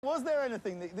Was there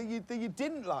anything that you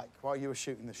didn't like while you were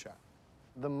shooting the show?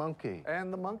 The monkey.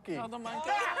 And the monkey. Oh, the monkey.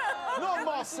 Not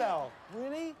Marcel.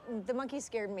 Really? The monkey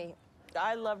scared me.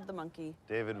 I loved the monkey.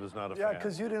 David was not a fan. Yeah,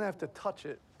 because you didn't have to touch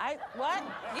it. What?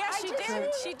 Yeah, she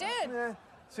did. She did. Yeah.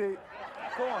 See,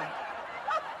 go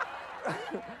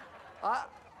on.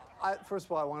 First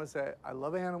of all, I want to say I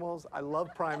love animals. I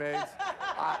love primates.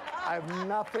 I have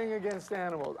nothing against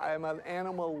animals. I am an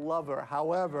animal lover.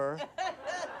 However,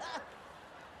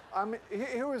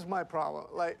 here was my problem.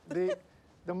 Like the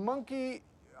monkey,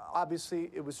 obviously,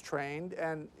 it was trained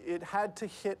and it had to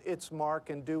hit its mark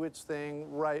and do its thing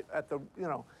right at the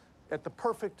at the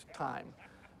perfect time.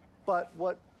 But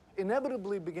what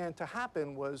inevitably began to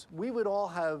happen was we would all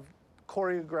have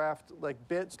choreographed like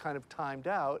bits kind of timed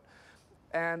out,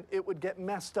 and it would get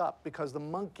messed up because the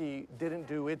monkey didn't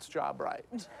do its job right.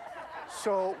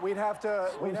 So we'd have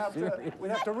to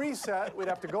reset. We'd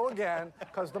have to go again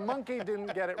because the monkey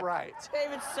didn't get it right.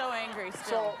 David's so angry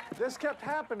still. So this kept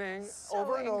happening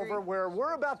over and over, where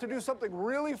we're about to do something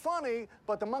really funny,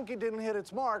 but the monkey didn't hit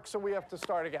its mark, so we have to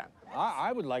start again.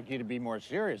 I would like you to be more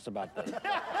serious about this.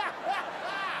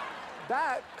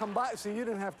 That combined, see, you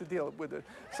didn't have to deal with it.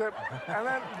 So, and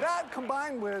then that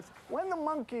combined with when the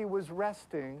monkey was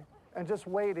resting and just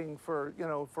waiting for,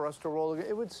 for us to roll again,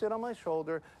 it would sit on my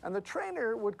shoulder, and the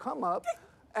trainer would come up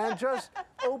and just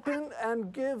open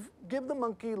and give the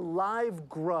monkey live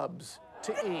grubs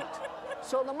to eat.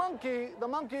 So the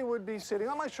monkey would be sitting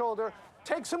on my shoulder,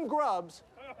 take some grubs,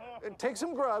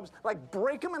 like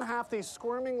break them in half, these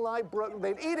squirming live grubs,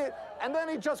 they'd eat it, and then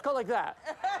he'd just go like that.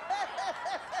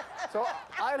 So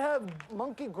I'd have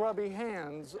monkey grubby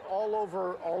hands all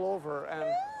over, and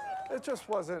it just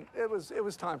wasn't. It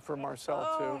was time for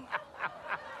Marcel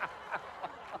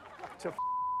to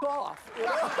off.